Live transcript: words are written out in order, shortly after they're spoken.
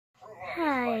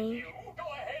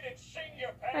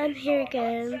I'm here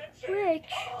again,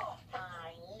 which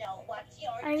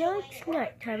I know it's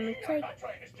nighttime, it's like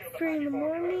 3 in the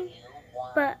morning,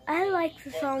 but I like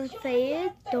the song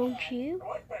Faded, don't you?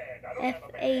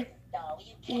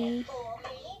 F-A-E,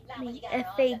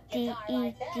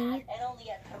 F-A-D-E-D,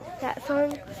 that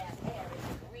song,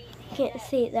 can't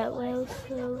say it that well,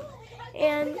 so,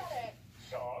 and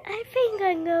I think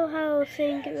I know how to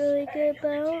sing it really good,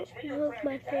 but I don't know if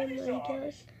my family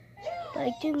does. But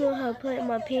I do know how to play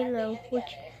my piano,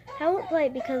 which I won't play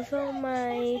because all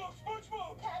my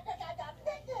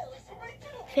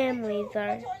families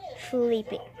are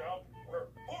sleeping.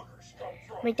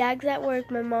 My dad's at work,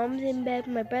 my mom's in bed,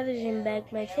 my brother's in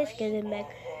bed, my sister's in bed,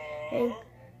 and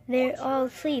they're all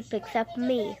asleep except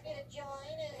me.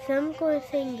 So I'm going to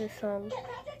sing the song.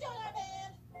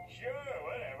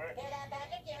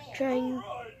 I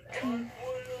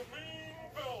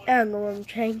don't know what I'm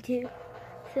trying to.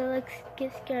 So let's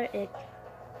get started.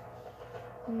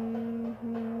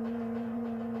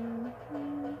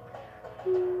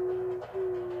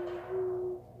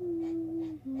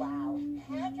 Wow,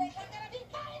 Patrick, we're gonna be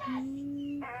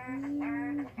famous!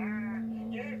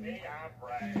 Give me a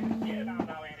break. You don't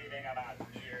know anything about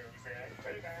music.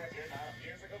 Too bad you're not a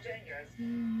musical genius.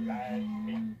 Like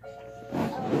me.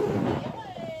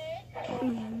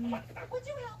 Would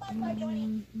you help us by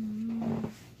joining?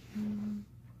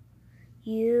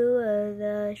 You are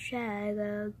the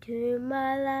shadow to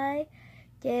my light.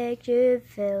 Did you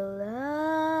feel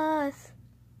lost?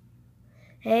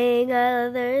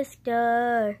 Another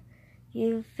star,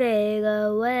 you fade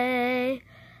away.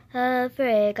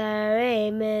 Afraid our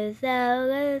aim is out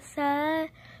of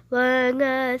sight.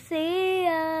 Wanna see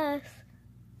us?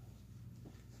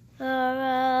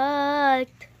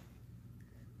 Alright,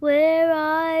 where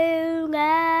are you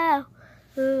now?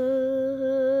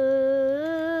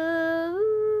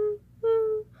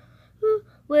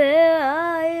 Where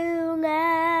are you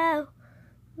now?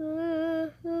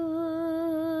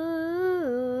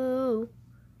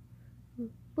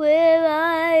 Where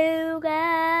are you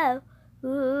now?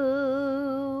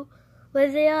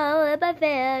 Was it all about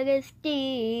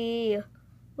fantasy?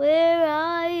 Where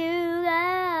are you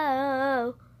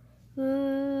now?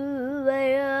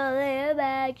 Where are the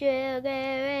magic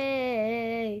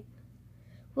air?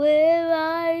 Where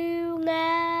are you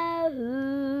now?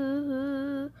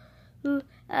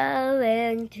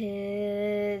 Atlantis,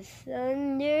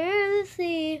 under the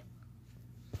sea,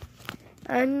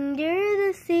 under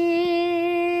the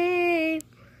sea.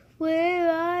 Where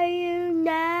are you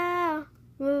now?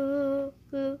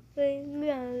 In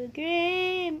a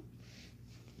dream.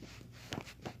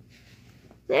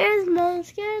 There's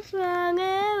monsters running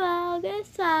around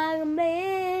inside of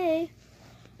me.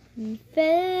 I'm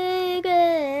fading.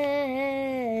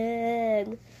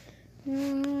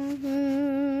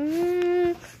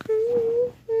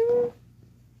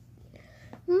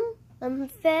 I'm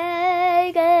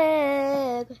fading.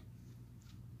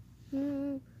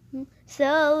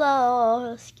 So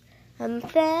lost. I'm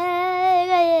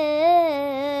fading.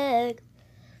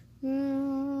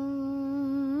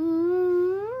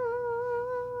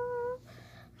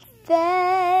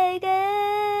 Fading.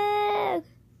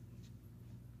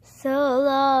 So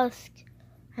lost.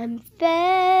 I'm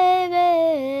fading.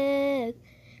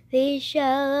 These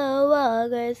shallow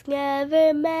waters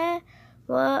never met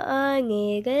what I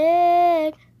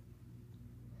needed.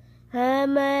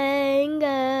 I'm letting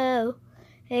go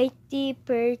a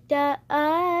deeper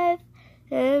dive,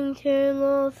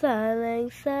 internal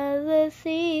silence of the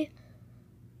sea.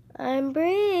 I'm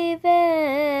breathing,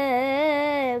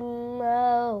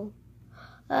 oh,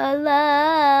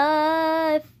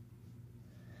 alive.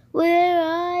 Where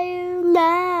are you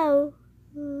now?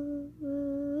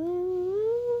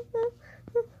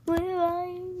 Where are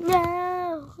you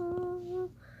now?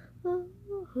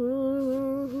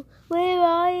 Where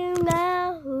are you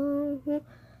now?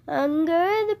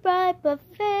 Under the bright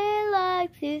buffet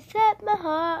lights, you set my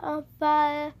heart on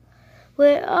fire.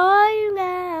 Where are you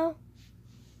now?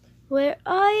 Where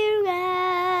are you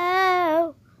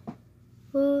now?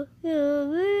 Where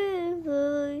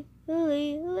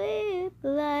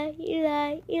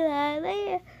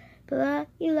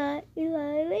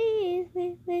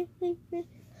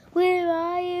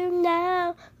are you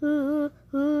now?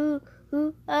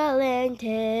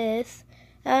 Atlantis,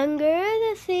 under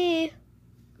the sea,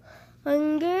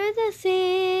 under the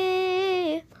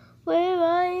sea. Where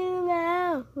are you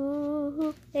now?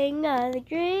 Ain't not a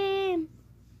dream.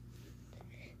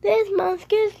 There's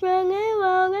monsters running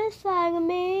around inside of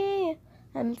me.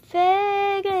 I'm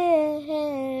fading.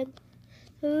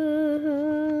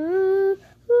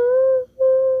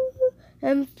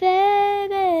 I'm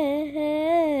fading.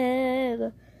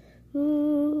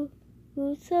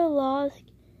 so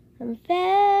lost. I'm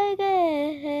fag.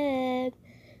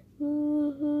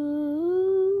 Ooh,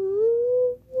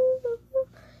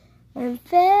 I'm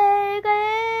fag.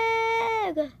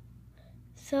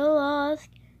 So lost.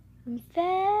 I'm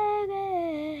fag.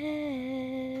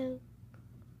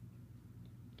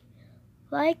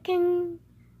 Like and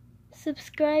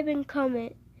subscribe and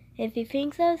comment if you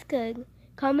think that was good.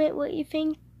 Comment what you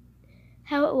think,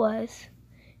 how it was.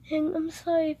 And I'm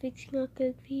sorry if it's not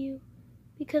good for you,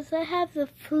 because I have the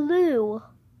flu.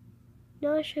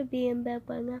 Now I should be in bed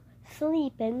by now,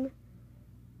 sleeping,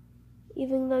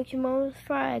 even though tomorrow's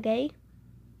Friday.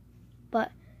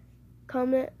 But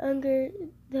comment under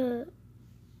the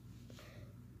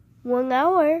 1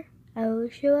 hour, I will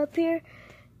show up here.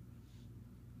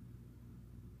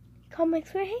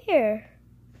 Comics right here.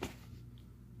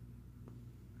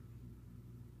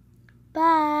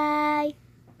 Bye.